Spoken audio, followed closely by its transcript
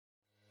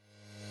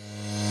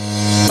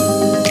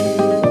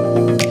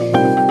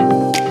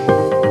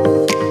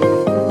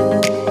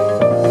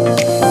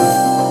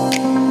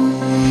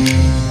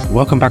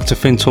Welcome back to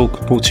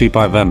FinTalk, brought to you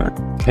by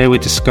Vermac. Here we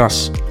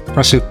discuss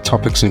pressing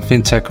topics in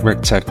fintech,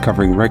 regtech,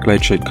 covering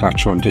regulatory,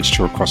 collateral and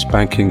digital across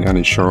banking and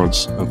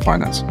insurance and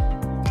finance.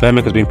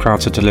 Vermac has been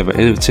proud to deliver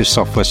innovative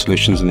software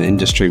solutions in the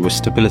industry with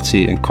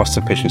stability and cost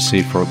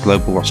efficiency for our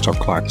global roster of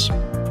clients.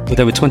 With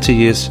over 20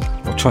 years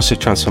of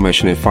trusted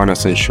transformation in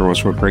finance and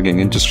insurance, we're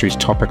bringing industry's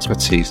top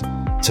expertise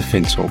to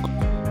FinTalk.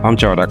 I'm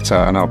Gerald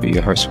Akhtar, and I'll be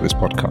your host for this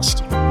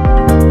podcast.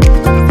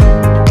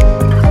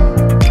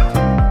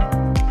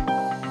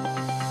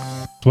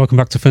 Welcome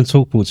back to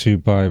FinTalk, brought to you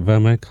by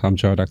Vermac. I'm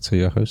Gerald Akhtar,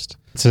 your host.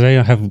 Today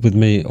I have with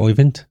me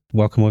Oyvind.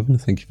 Welcome, Oyvind.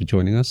 Thank you for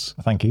joining us.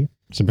 Thank you.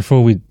 So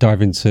before we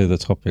dive into the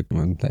topic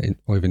and let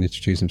Oyvind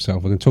introduce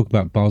himself, we're going to talk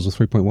about Basel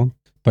 3.1,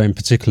 but in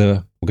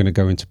particular, we're going to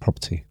go into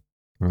property.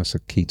 That's a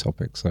key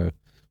topic. So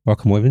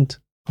welcome, Oyvind.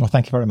 Well,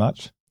 thank you very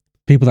much.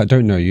 People that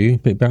don't know you, a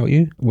bit about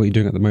you, what you're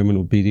doing at the moment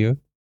with BDO.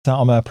 So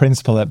I'm a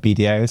principal at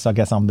BDO, so I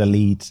guess I'm the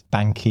lead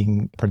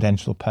banking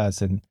prudential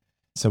person.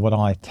 So what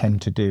I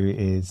tend to do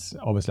is,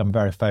 obviously, I'm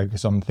very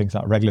focused on things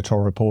like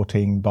regulatory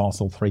reporting,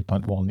 Basel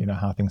 3.1,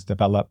 how things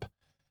develop.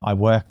 I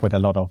work with a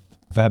lot of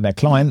Vermac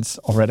clients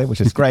already,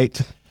 which is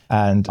great.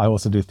 And I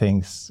also do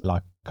things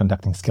like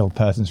conducting skilled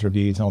persons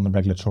reviews on the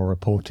regulatory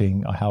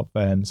reporting. I help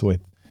firms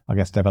with,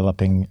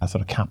 developing a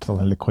sort of capital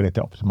and liquidity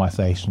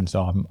optimization.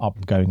 So I'm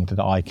up going into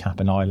the ICAP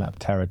and ILAP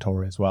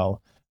territory as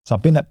well. So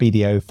I've been at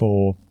BDO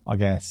for,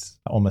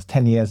 almost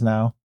 10 years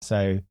now.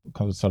 So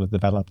sort of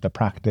developed a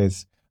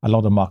practice. A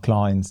lot of my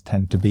clients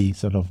tend to be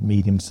sort of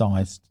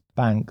medium-sized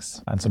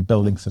banks and some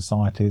building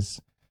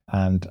societies.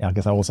 And I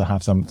guess I also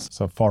have some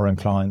sort of foreign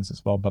clients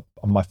as well. But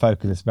my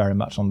focus is very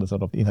much on the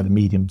sort of, the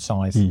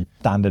medium-sized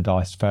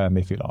standardized firm,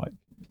 if you like.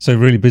 So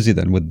really busy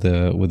then with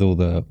all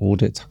the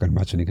audits. I can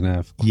imagine you can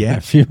have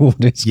a few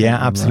audits. Yeah,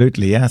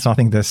 absolutely. Right? Yeah. So I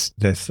think there's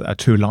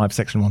 2 live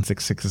Section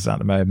 166s at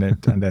the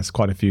moment, and there's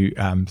quite a few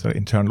sort of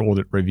internal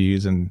audit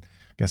reviews and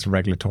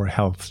regulatory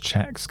health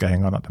checks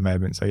going on at the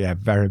moment. So yeah,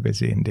 very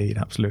busy indeed.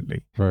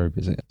 Absolutely. Very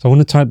busy. So I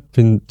want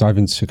to dive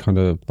into kind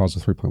of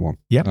Basel 3.1.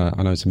 Yeah.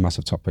 I know it's a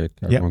massive topic.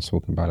 Everyone's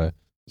talking about it.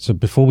 So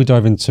before we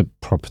dive into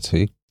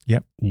property,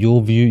 your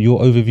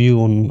overview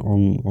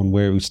on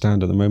where we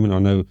stand at the moment. I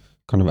know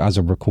kind of as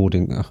of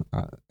recording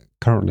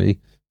currently,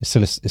 it's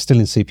still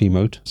in CP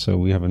mode. So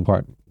we haven't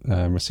quite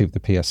received the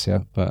PS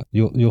yet, but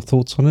your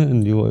thoughts on it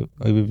and your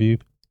overview?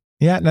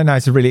 Yeah, no,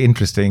 it's really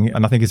interesting.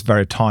 And I think it's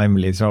very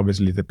timely. So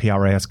obviously the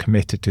PRA has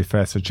committed to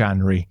 1st of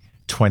January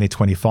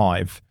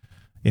 2025,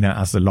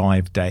 as the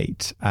live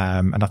date.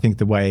 And I think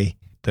the way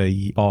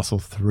the Basel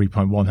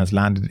 3.1 has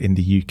landed in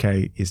the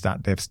UK is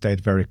that they've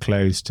stayed very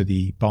close to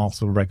the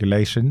Basel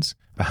regulations,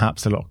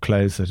 perhaps a lot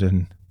closer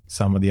than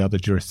some of the other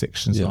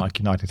jurisdictions like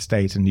United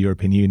States and the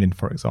European Union,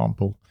 for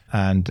example.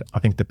 And I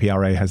think the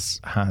PRA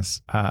has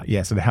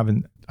so they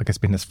haven't,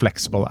 been as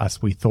flexible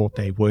as we thought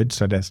they would.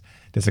 So there's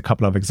a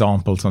couple of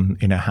examples on,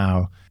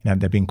 how,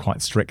 they're being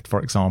quite strict, for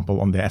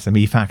example, on the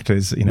SME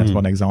factors, as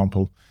one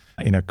example,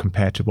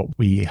 compared to what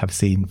we have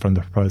seen from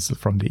the proposal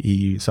from the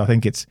EU. So I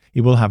think it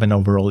will have an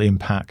overall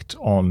impact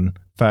on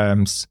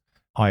firms.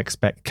 I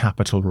expect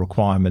capital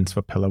requirements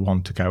for Pillar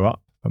 1 to go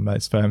up for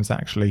most firms,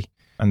 actually.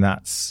 And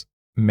that's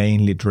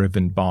mainly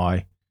driven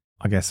by,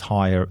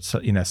 higher,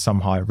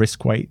 some higher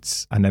risk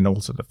weights, and then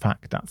also the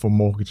fact that for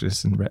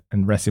mortgages and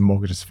resi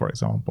mortgages, for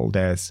example,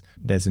 there's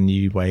a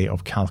new way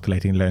of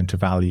calculating loan to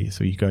value.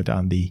 So you go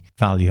down the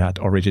value at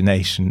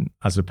origination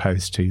as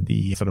opposed to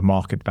the sort of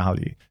market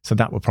value. So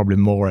that will probably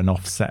more than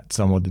offset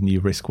some of the new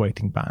risk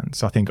weighting bands.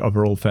 So I think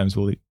overall firms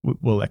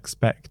will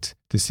expect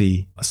to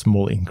see a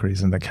small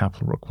increase in their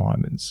capital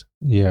requirements.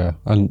 Yeah,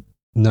 and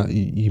no,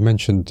 you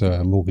mentioned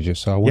mortgages,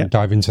 so I want to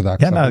dive into that.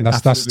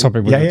 That's the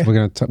topic we're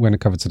going to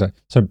cover today.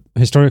 So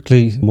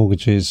historically,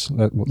 mortgages.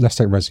 Let's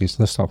take resis.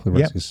 Let's start with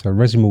resis. So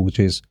resi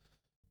mortgages,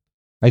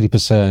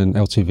 80%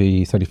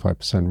 LTV,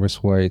 35%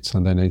 risk weights,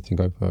 and then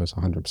anything over is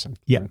 100%.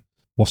 Yeah. Right?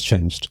 What's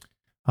changed?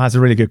 That's a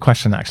really good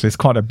question, actually. It's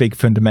quite a big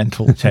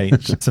fundamental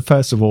change. So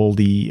first of all,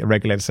 the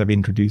regulators have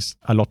introduced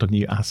a lot of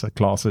new asset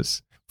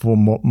classes for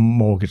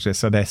mortgages.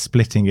 So they're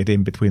splitting it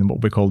in between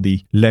what we call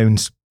the loan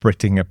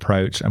splitting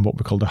approach and what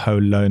we call the whole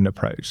loan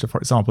approach. So for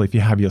example, if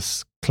you have your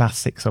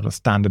classic sort of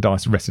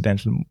standardized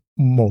residential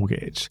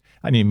mortgage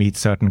and you meet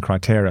certain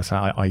criteria, so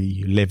i.e.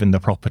 you live in the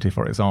property,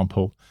 for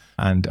example,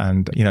 and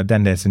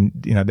then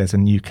there's a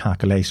new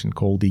calculation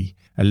called a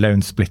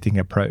loan splitting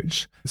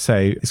approach. So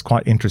it's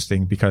quite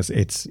interesting because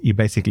you're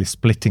basically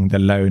splitting the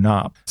loan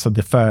up. So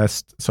the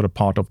first sort of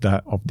part of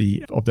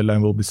the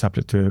loan will be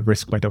subject to a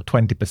risk weight of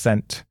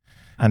 20%.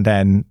 And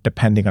then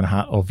depending on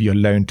of your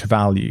loan to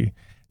value,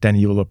 then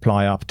you will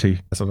apply up to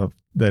sort of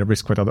the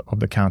risk weight of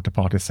the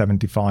counterpart is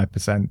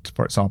 75%,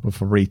 for example,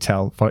 for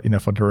retail, for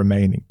the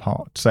remaining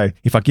part. So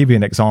if I give you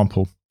an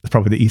example, it's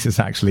probably the easiest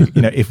actually,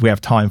 if we have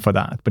time for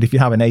that. But if you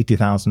have an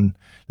 80,000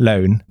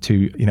 loan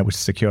to, which is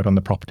secured on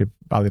the property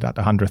valued at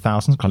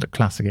 100,000, called a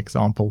classic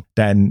example,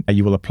 then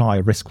you will apply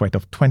a risk weight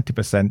of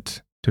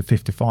 20% to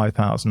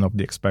 55,000 of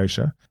the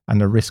exposure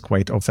and a risk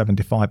weight of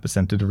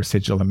 75% to the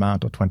residual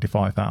amount of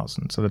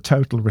 25,000. So the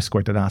total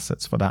risk-weighted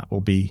assets for that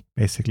will be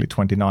basically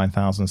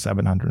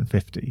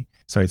 29,750.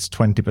 So it's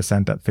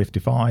 20% at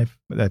 55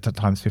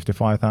 times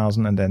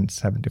 55,000 and then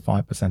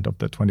 75% of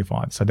the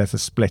 25. So there's a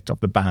split of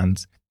the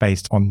bands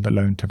based on the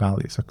loan to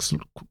value. So it's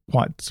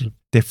quite sort of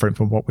different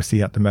from what we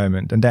see at the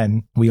moment. And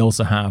then we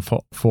also have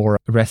for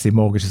resi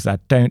mortgages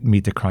that don't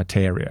meet the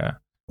criteria,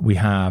 we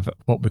have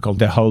what we call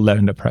the whole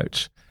loan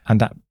approach. And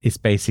that is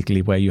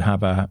basically where you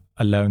have a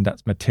loan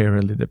that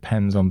materially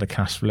depends on the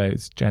cash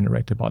flows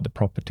generated by the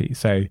property.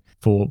 So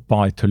for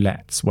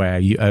buy-to-lets, where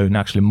you own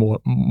actually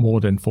more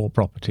than 4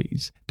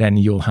 properties, then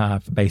you'll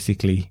have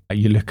basically,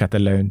 you look at the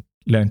loan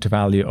to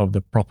value of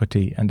the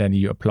property and then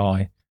you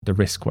apply the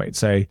risk weight.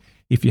 So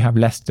if you have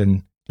less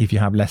than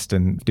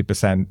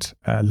 50%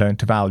 loan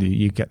to value,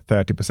 you get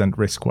 30%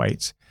 risk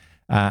weight.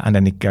 And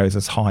then it goes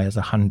as high as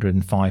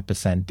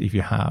 105% if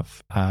you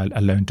have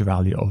a loan to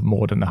value of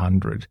more than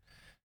 100.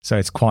 So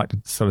it's quite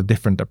a sort of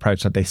different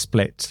approach that they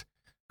split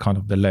kind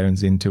of the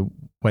loans into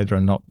whether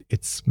or not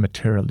it's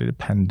materially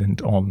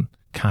dependent on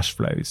cash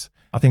flows.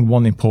 I think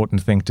one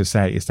important thing to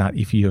say is that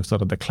if you're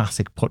sort of the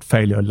classic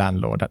portfolio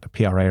landlord that the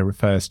PRA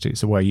refers to,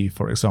 so where you,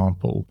 for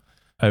example,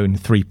 own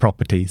 3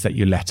 properties that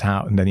you let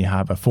out and then you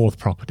have a 4th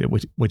property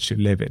which you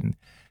live in,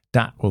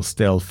 that will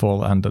still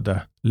fall under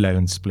the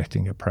loan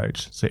splitting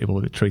approach. So it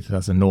will be treated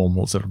as a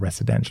normal sort of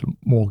residential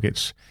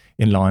mortgage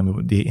in line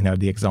with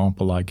the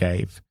example I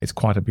gave. It's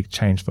quite a big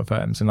change for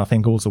firms. And I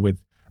think also with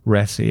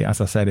Resi,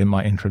 as I said in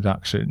my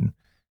introduction,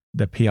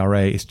 the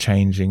PRA is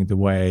changing the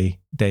way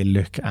they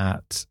look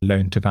at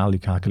loan to value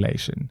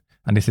calculation.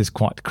 And this is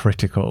quite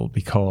critical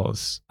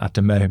because at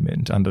the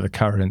moment, under the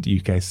current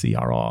UK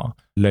CRR,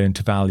 loan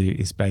to value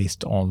is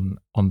based on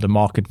the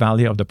market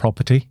value of the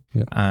property.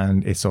 Yeah.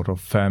 And it's sort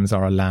of firms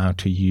are allowed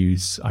to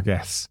use, I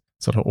guess,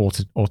 sort of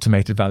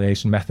automated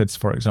valuation methods,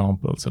 for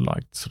example. So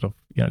like sort of,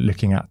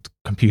 looking at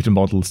computer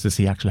models to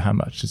see actually how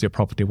much is your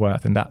property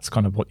worth. And that's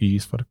kind of what you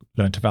use for the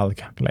loan to value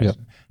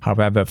calculation. Yeah.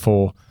 However,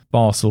 for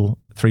Basel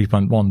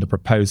 3.1, the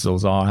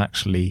proposals are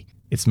actually,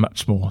 it's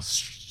much more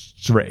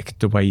strict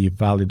the way you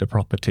value the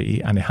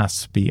property, and it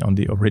has to be on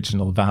the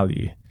original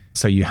value.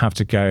 So you have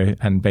to go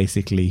and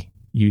basically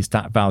use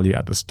that value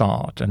at the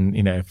start. And,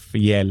 if a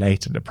year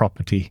later the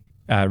property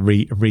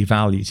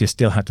revalues, you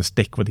still have to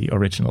stick with the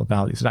original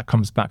value. So that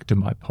comes back to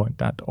my point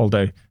that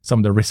although some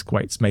of the risk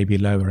weights may be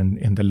lower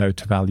in the low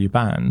to value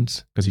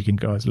bands, because you can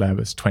go as low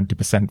as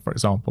 20%, for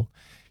example,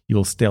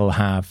 you'll still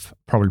have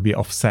probably be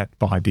offset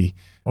by the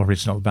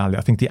original value.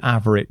 I think the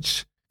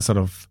average sort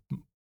of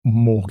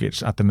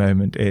mortgage at the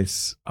moment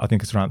is, I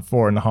think it's around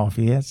 4.5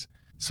 years.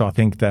 So I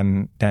think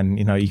then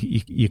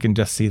you can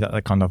just see that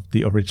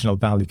the original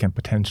value can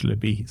potentially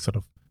be sort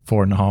of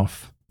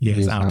 4.5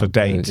 years out of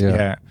date.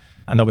 Yeah.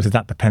 And obviously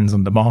that depends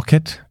on the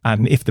market.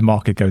 And if the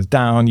market goes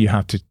down, you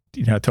have to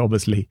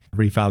obviously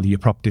revalue your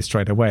property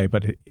straight away.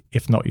 But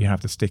if not, you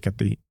have to stick at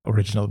the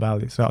original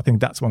value. So I think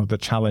that's one of the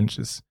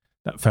challenges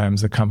that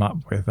firms have come up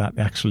with, that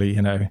actually,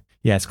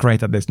 it's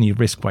great that there's new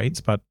risk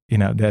weights, but,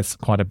 there's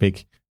quite a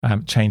big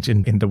change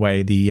in the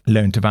way the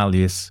loan to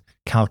value is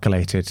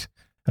calculated.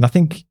 And I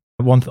think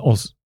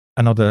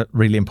another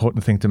really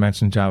important thing to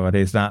mention, Jawad,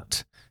 is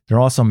that there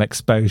are some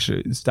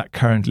exposures that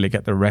currently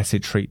get the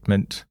Resi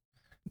treatment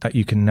that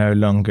you can no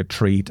longer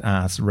treat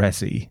as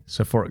Resi.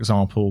 So, for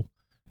example,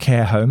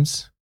 care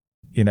homes,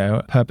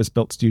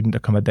 purpose-built student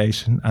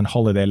accommodation and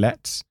holiday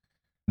lets,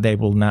 they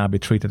will now be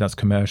treated as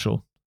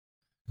commercial.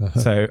 Uh-huh.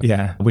 So,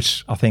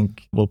 which I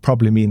think will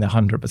probably mean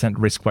 100%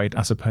 risk weight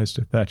as opposed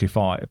to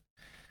 35.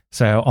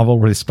 So I've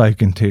already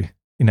spoken to,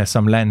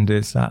 some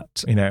lenders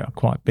that, are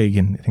quite big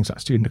in things like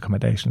student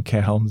accommodation,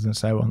 care homes and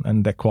so on,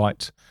 and they're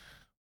quite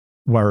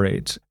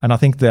worried. And I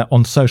think that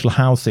on social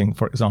housing,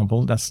 for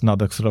example, that's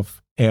another sort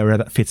of area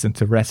that fits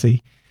into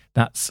Resi.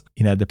 That's,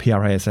 the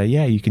PRA say,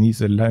 you can use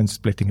the loan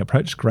splitting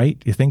approach.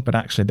 Great, you think, but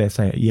actually they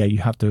say, you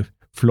have to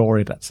floor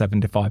it at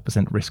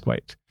 75% risk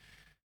weight.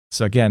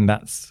 So again,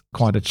 that's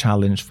quite a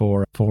challenge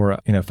for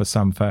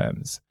some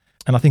firms.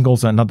 And I think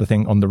also another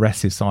thing on the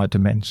Resi side to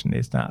mention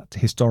is that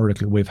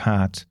historically we've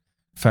had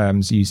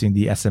firms using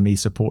the SME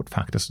support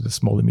factor, so the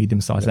small and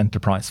medium-sized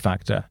enterprise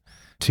factor,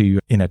 to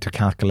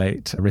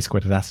calculate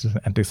risk-weighted assets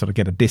and to sort of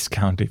get a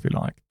discount, if you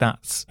like.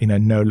 That's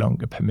no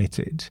longer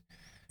permitted.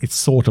 It's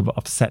sort of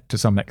offset to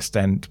some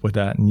extent with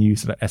a new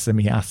sort of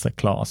SME asset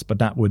class, but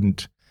that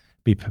wouldn't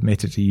be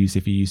permitted to use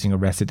if you're using a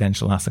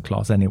residential asset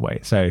class anyway.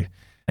 So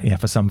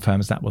for some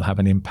firms that will have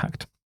an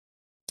impact.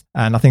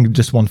 And I think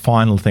just one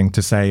final thing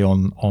to say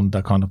on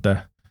the kind of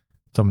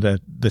some of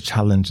the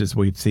challenges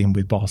we've seen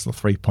with Basel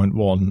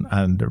 3.1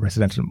 and the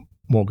residential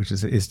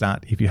mortgages is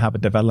that if you have a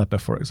developer,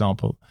 for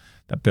example,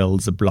 that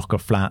builds a block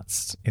of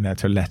flats,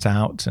 to let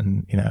out,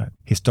 and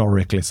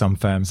historically some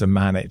firms have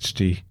managed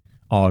to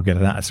argue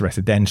that as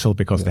residential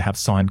because they have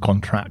signed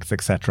contracts,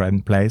 etc.,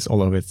 in place,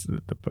 although it's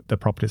the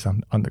properties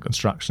under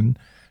construction.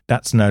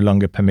 That's no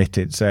longer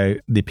permitted. So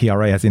the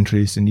PRA has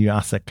introduced a new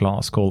asset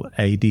class called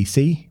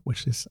ADC,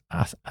 which is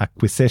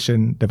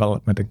Acquisition,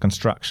 Development and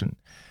Construction.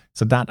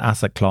 So that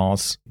asset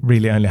class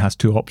really only has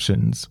two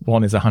options.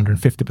 One is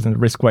 150%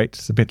 risk weight.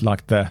 It's a bit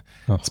like the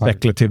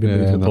speculative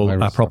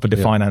property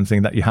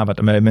financing that you have at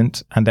the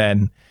moment. And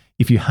then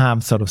if you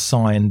have sort of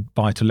signed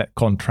buy-to-let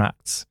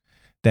contracts,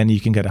 then you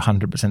can get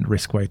 100%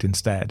 risk weight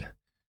instead.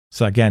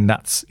 So again,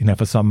 that's,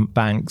 for some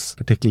banks,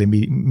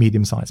 particularly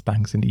medium-sized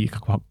banks in the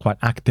UK, quite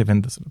active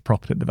in the sort of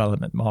property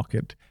development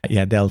market.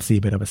 Yeah, they'll see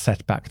a bit of a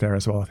setback there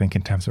as well, I think,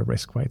 in terms of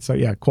risk weight. So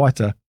yeah, quite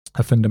a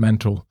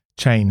fundamental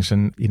change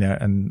and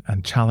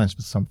challenge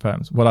for some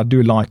firms. What I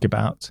do like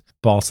about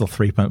Basel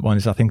 3.1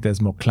 is I think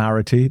there's more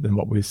clarity than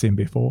what we've seen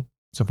before.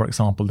 So for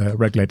example, the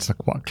regulators are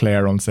quite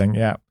clear on saying,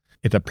 yeah,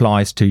 it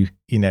applies to,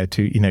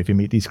 if you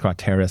meet these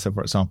criteria. So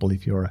for example,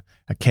 if you're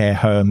a care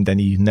home, then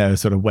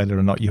sort of whether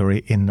or not you're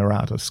in or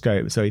out of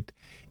scope. So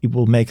it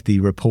will make the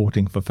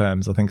reporting for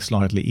firms, I think,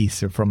 slightly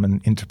easier from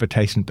an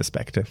interpretation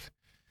perspective.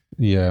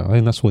 Yeah, I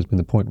think that's always been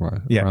the point,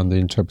 right? Yeah. Around the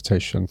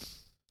interpretation.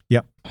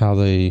 Yeah. How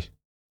they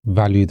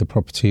value the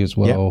property as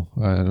well,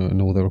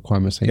 and all the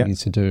requirements they need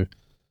to do.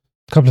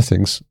 A couple of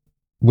things.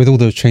 With all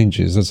those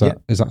changes,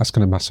 that's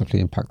going to massively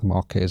impact the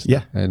market, isn't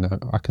it? And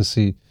I can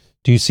see,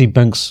 do you see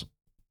banks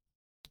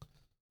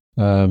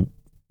kind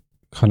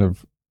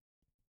of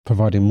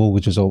providing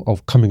mortgages or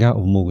coming out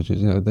of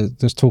mortgages?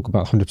 There's talk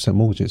about 100%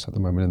 mortgages at the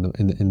moment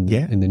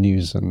in the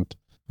news, and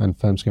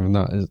firms giving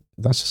that.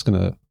 That's just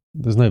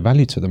there's no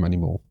value to them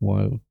anymore.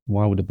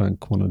 Why would a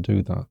bank want to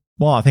do that?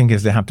 Well, I think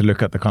they have to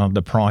look at the kind of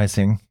the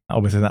pricing.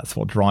 Obviously, that's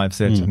what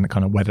drives it, and the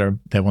kind of whether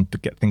they want to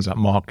get things like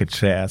market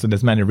share. So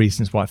there's many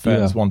reasons why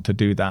firms want to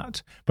do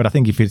that. But I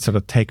think if you sort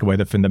of take away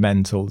the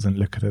fundamentals and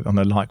look at it on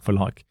a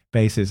like-for-like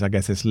basis, I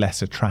guess it's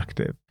less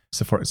attractive.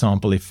 So, for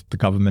example, if the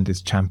government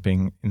is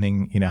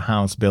championing,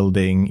 house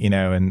building,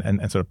 and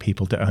sort of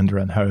people to own their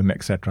own home,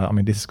 etc. I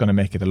mean, this is going to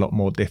make it a lot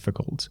more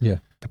difficult. Yeah.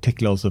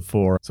 Particularly also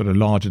for sort of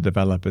larger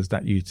developers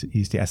that use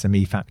the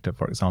SME factor,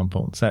 for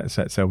example.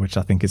 So which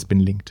I think has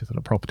been linked to sort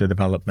of property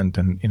development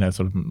and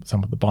sort of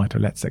some of the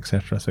buy-to-lets,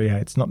 etc. So yeah,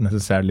 it's not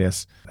necessarily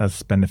as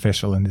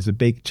beneficial, and there's a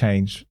big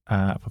change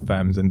for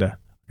firms in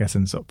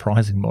in sort of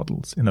pricing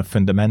models,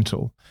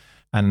 fundamental.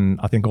 And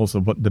I think also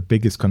what the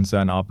biggest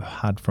concern I've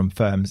had from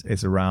firms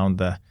is around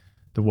the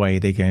way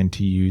they're going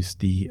to use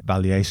the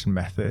valuation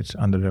method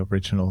under the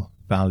original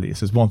values.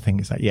 There's one thing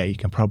is that, you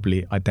can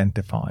probably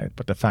identify it,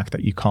 but the fact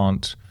that you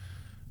can't,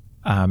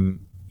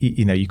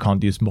 you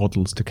can't use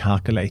models to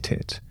calculate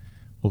it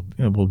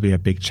will be a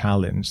big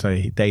challenge.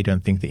 So they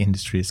don't think the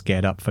industry is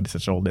geared up for this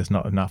at all. There's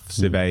not enough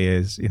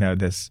surveyors,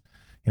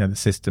 the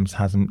systems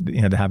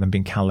they haven't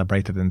been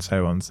calibrated and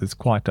so on. So it's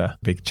quite a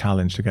big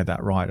challenge to get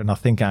that right. And I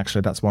think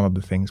actually that's one of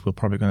the things we're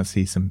probably going to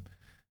see some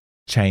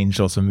change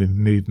or some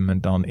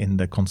movement on in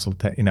the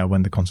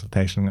when the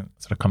consultation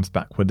sort of comes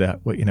back with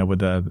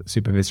the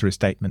supervisory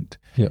statement,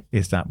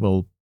 is that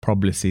we'll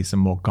probably see some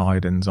more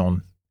guidance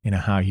on,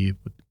 how you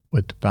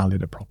would value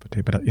the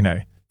property. But,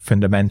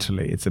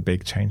 fundamentally, it's a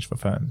big change for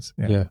firms.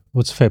 Yeah.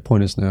 What's a fair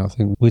point is now, I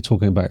think we're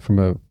talking about it from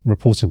a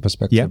reporting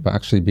perspective, but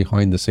actually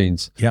behind the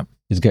scenes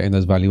is getting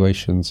those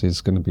valuations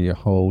is going to be a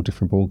whole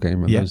different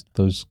ballgame. And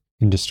those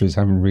industries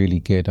haven't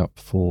really geared up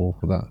for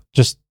that.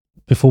 Just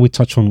before we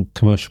touch on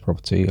commercial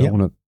property, I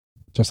want to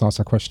just ask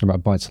a question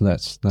about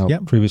buy-to-lets. Now,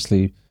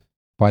 previously,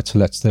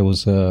 buy-to-lets, there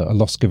was a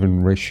loss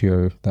given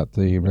ratio that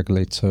the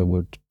regulator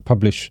would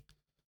publish,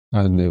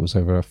 and it was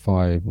over a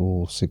 5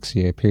 or 6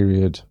 year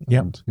period.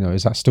 And,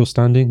 is that still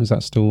standing? Is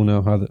that still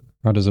now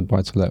how does a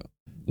buy-to-let?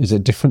 Is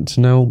it different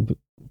to now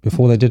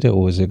before they did it,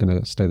 or is it going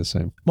to stay the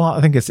same? Well,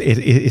 I think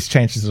it's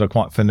changed sort of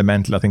quite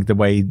fundamental. I think the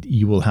way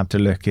you will have to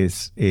look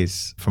is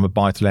from a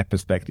buy-to-let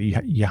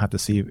perspective, you have to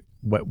see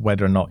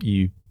whether or not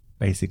you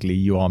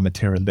are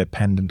materially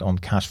dependent on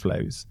cash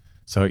flows.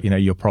 So,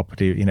 your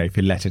property, if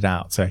you let it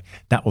out, so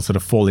that will sort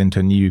of fall into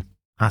a new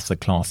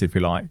asset class, if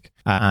you like.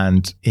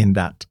 And in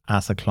that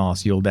asset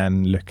class, you'll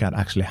then look at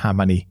actually how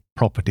many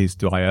properties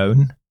do I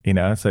own?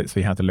 So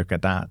you have to look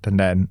at that. And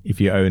then if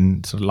you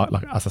own sort of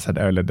like as I said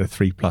earlier, the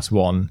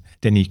 3+1,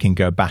 then you can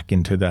go back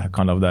into the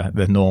kind of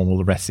the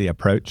normal RESI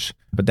approach.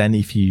 But then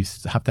if you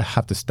have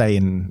to stay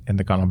in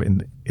the kind of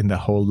in the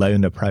whole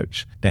loan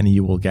approach, then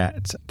you will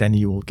get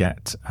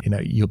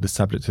you'll be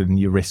subject to the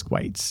new risk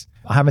weights.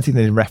 I haven't seen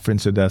any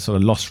reference to the sort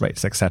of loss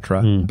rates,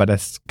 etc. But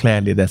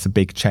there's a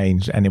big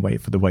change anyway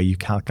for the way you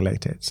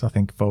calculate it. So I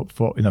think for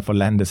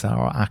lenders that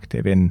are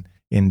active in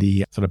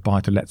the sort of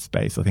buy-to-let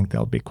space, I think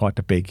there'll be quite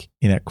a big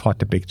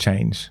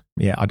change.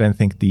 Yeah, I don't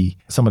think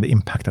some of the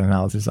impact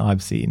analysis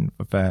I've seen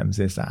for firms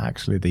is that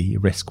actually the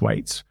risk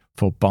weights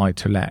for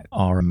buy-to-let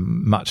are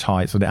much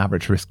higher. So the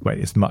average risk weight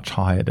is much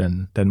higher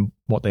than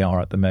what they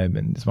are at the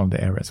moment. It's one of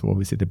the areas where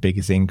we see the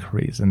biggest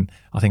increase. And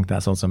I think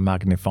that's also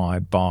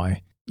magnified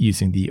by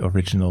using the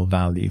original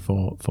value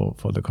for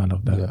the kind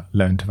of the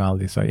loan to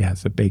value. So yeah,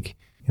 it's a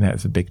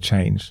big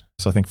change.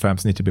 So I think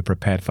firms need to be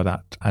prepared for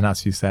that. And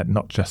as you said,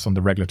 not just on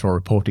the regulatory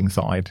reporting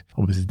side,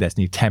 obviously there's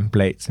new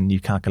templates and new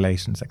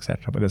calculations,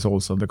 etc. But there's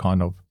also the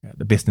kind of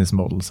the business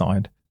model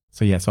side.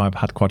 So I've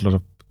had quite a lot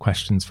of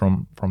questions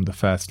from the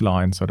first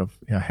line, sort of,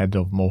 head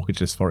of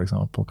mortgages, for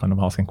example, kind of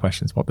asking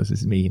questions. What does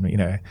this mean?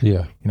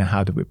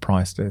 How do we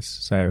price this?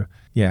 So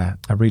yeah,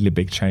 a really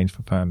big change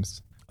for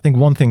firms. I think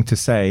one thing to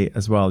say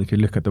as well, if you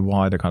look at the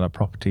wider kind of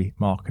property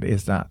market,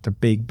 is that the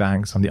big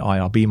banks on the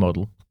IRB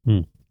model,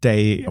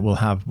 they will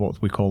have what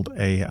we called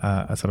a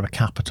sort of a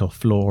capital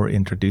floor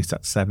introduced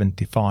at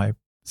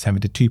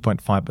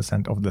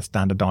 72.5% of the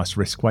standardized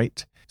risk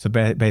weight. So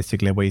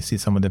basically, where you see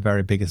some of the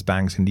very biggest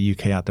banks in the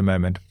UK at the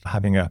moment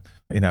having a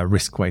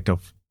risk weight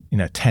of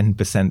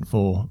 10%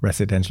 for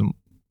residential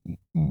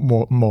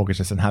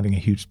mortgages and having a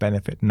huge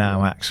benefit.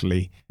 Now,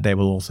 actually, they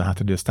will also have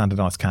to do a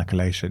standardized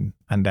calculation,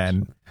 and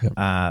then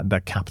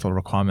the capital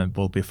requirement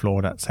will be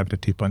floored at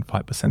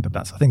 72.5% of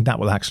that. So I think that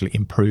will actually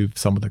improve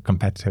some of the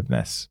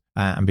competitiveness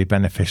and be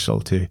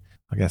beneficial to,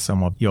 I guess,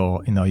 some of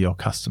your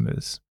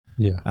customers.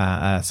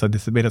 Yeah. So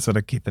there's a bit of sort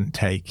of give and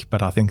take,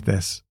 but I think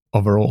there's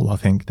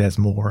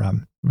more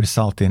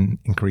result in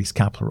increased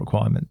capital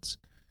requirements.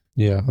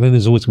 Yeah, I think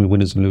there's always going to be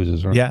winners and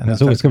losers, right? Yeah,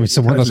 there's always going to be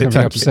someone that's going to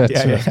be upset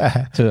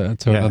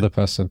to another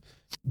person.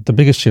 The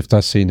biggest shift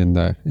I've seen in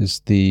there is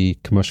the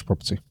commercial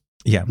property.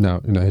 Yeah.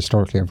 Now,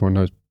 historically, everyone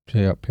knows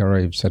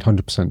PRA have said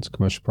 100%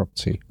 commercial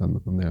property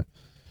on there.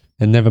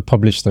 They never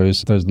published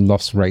those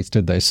loss rates,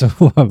 did they? So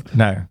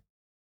no.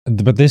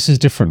 But this is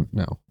different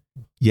now.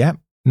 Yeah.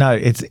 No,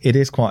 it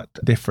is quite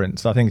different.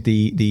 So I think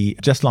the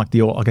just like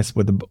I guess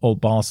with the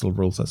old Basel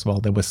rules as well,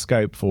 there was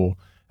scope for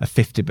a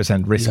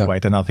 50% risk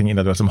weight, and I think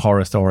there were some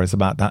horror stories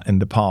about that in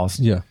the past.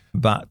 Yeah.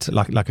 But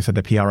like I said,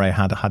 the PRA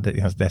had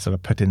they sort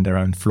of put in their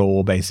own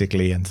floor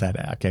basically and said,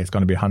 okay, it's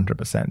going to be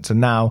 100%. So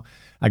now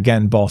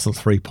again, Basel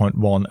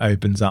 3.1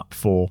 opens up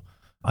for,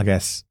 I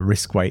guess,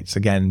 risk weights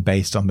again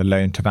based on the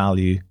loan to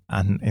value,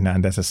 and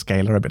and there's a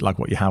scaler, a bit like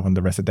what you have on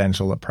the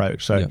residential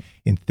approach. So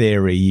in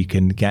theory, you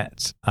can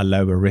get a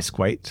lower risk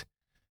weight,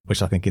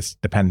 which I think is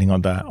depending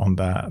on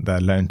the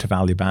loan to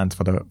value bands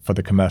for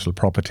the commercial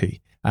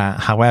property.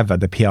 However,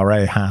 the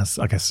PRA has,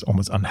 I guess,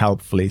 almost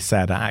unhelpfully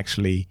said that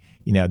actually,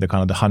 the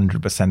kind of the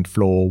 100%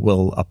 floor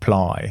will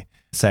apply.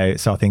 So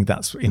I think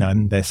that's,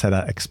 and they said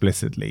that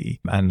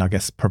explicitly, and I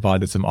guess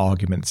provided some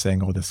arguments saying,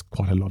 there's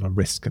quite a lot of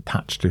risk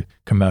attached to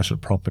commercial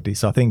property.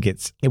 So I think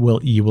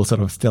you will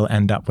sort of still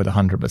end up with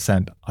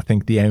 100%. I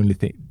think the only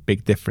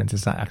big difference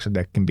is that actually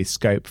there can be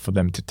scope for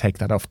them to take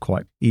that off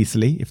quite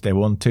easily if they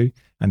want to.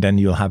 And then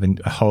you'll have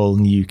a whole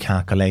new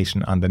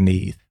calculation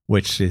underneath,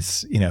 which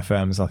is,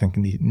 firms I think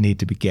need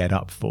to be geared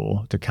up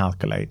for to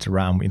calculate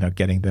around,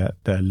 getting the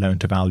loan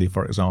to value,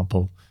 for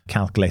example,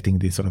 calculating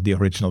the sort of the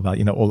original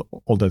value,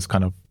 all those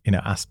kind of,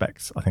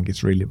 aspects. I think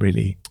it's really,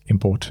 really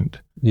important.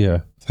 Yeah.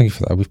 Thank you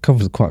for that. We've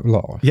covered quite a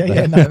lot.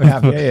 Yeah. No, we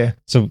have. Yeah.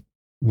 So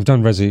we've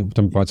done resi, we've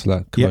done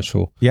buy-to-let,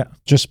 commercial. Yeah.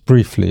 Just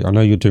briefly, I know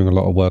you're doing a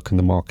lot of work in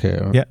the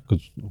market. Yeah.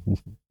 Because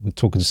we're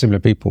talking to similar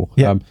people.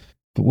 Yeah.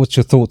 But what's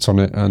your thoughts on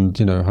it? And,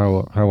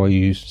 how are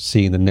you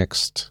seeing the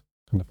next,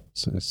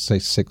 say,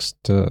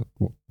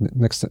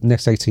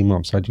 next 18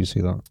 months? How do you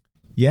see that?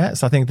 Yeah,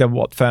 so I think that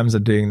what firms are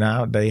doing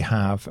now, they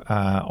have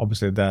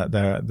obviously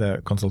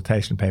the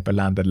consultation paper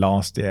landed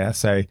last year.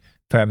 So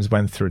firms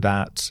went through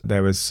that.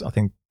 There was, I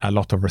think, a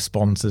lot of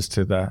responses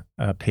to the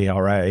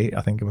PRA.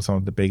 I think it was one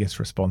of the biggest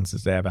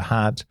responses they ever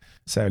had.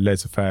 So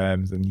loads of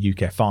firms and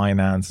UK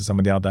Finance and some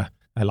of the other,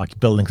 like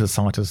Building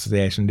Society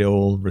Association, they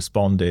all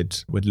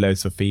responded with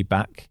loads of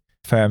feedback.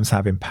 Firms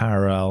have in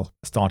parallel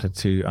started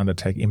to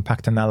undertake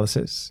impact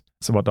analysis.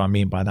 So what do I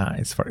mean by that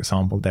is, for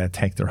example, they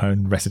take their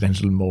own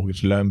residential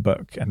mortgage loan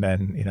book and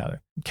then,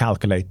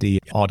 calculate the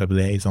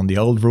RWAs on the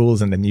old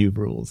rules and the new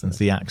rules and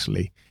see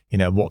actually,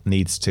 what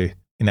needs to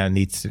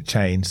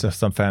change. So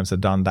some firms have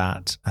done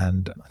that,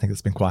 and I think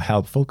it's been quite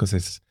helpful because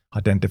it's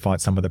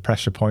identified some of the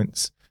pressure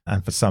points.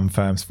 And for some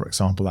firms, for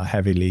example, are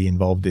heavily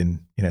involved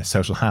in,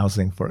 social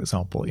housing, for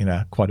example,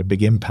 quite a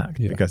big impact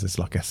because it's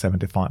like a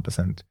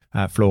 75%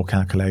 floor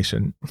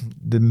calculation.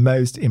 The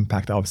most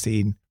impact I've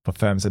seen for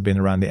firms have been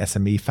around the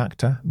SME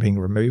factor being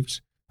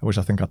removed, which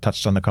I think I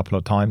touched on a couple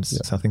of times.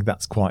 So I think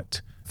that's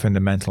quite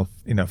fundamental,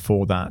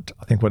 for that.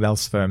 I think what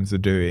else firms are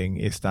doing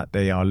is that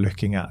they are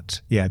looking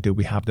at, do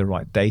we have the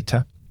right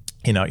data,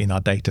 in our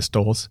data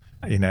stores?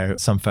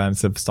 Some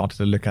firms have started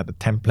to look at the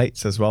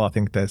templates as well. I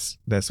think there's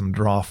some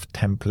draft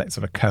templates,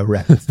 sort of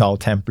co-rep style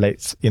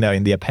templates,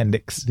 in the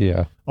appendix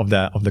of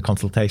the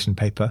consultation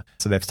paper.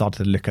 So they've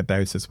started to look at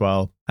those as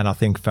well. And I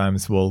think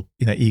firms will,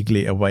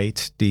 eagerly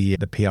await the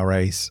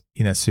PRA's,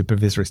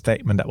 supervisory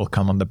statement that will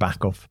come on the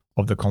back of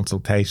the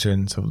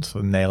consultation, so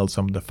nail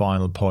some of the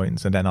final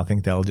points. And then I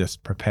think they'll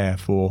just prepare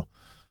for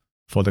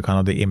the kind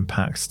of the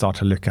impacts, start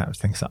to look at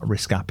things like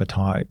risk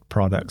appetite,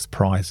 products,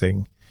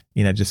 pricing,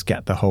 just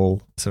get the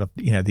whole sort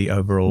of, the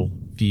overall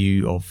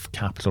view of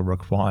capital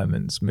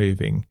requirements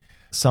moving.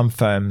 Some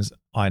firms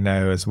I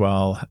know as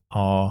well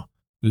are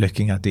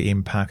looking at the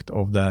impact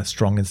of the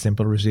strong and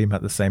simple regime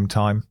at the same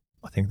time.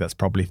 I think that's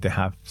probably if they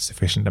have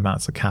sufficient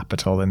amounts of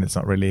capital and it's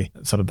not really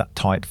sort of that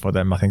tight for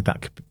them. I think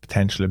that could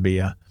potentially be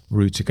a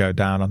route to go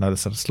down. I know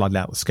that's sort of slightly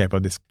out of the scope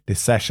of this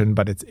session,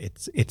 but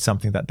it's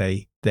something that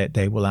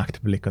they will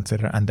actively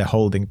consider, and they're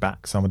holding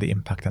back some of the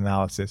impact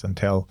analysis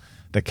until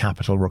the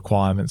capital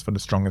requirements for the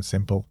strong and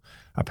simple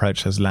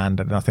approach has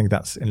landed. And I think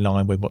that's in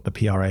line with what the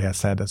PRA has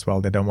said as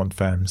well. They don't want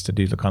firms to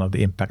do the kind of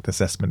the impact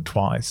assessment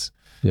twice.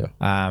 Yeah.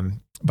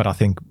 But I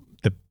think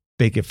the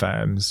bigger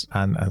firms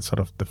and sort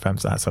of the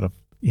firms that sort of,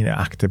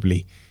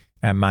 actively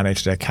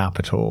manage their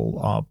capital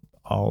are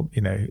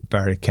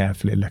very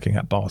carefully looking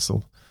at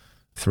Basel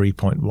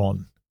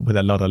 3.1 with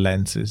a lot of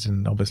lenses,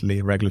 and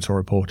obviously regulatory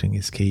reporting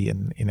is key,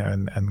 and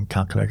and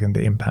calculating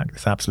the impact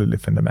is absolutely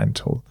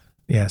fundamental.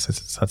 Yes,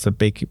 that's a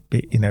big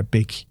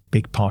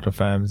part of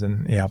firms,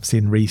 and I've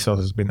seen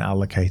resources been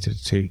allocated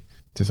to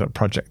sort of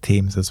project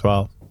teams as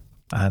well,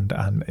 and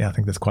I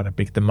think there's quite a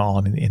big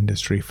demand in the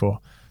industry for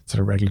sort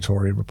of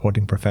regulatory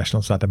reporting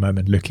professionals at the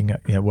moment, looking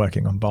at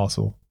working on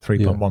Basel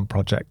 3.1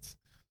 projects.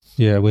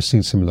 Yeah, we're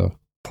seeing similar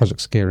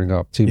projects gearing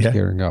up, teams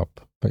gearing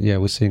up, but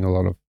we're seeing a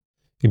lot of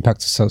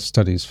impact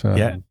studies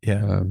from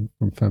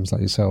firms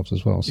like yourselves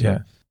as well. So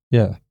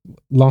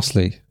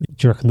lastly,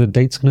 do you reckon the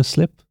date's going to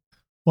slip?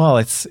 Well,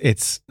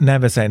 it's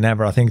never say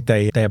never. I think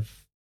I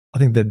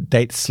think the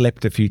date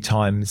slipped a few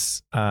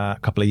times a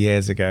couple of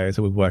years ago.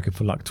 So we're working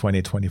for like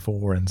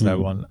 2024 and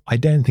so on. I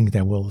don't think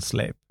they will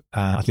slip.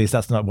 At least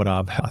that's not what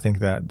I think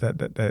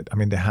that I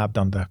mean, they have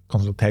done the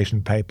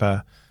consultation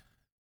paper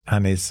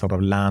and it's sort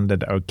of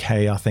landed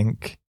okay, I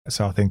think.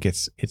 So I think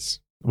it's I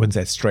wouldn't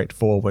say it's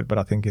straightforward, but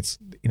I think it's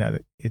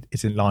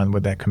it's in line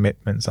with their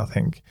commitments, I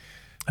think.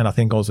 And I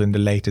think also in the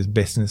latest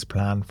business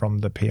plan from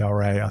the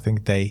PRA, I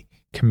think they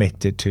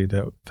committed to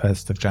the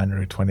 1st of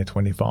January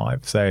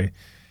 2025. So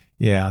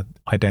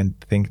I don't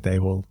think they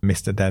will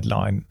miss the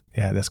deadline.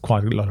 There's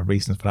quite a lot of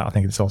reasons for that. I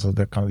think it's also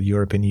the kind of the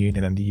European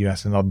Union and the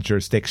US and other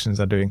jurisdictions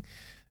are doing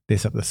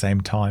this at the same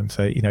time.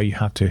 So you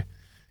have to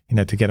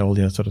to get all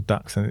your sort of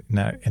ducks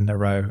in a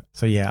row.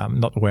 So I'm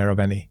not aware of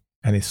any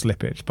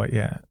slippage, but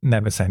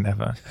never say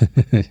never.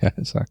 Yeah,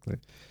 exactly.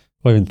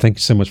 Well, Evan, thank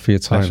you so much for your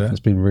time. Pleasure. It's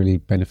been really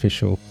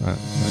beneficial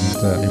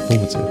and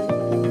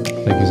informative.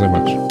 Thank you so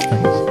much.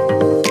 Thanks.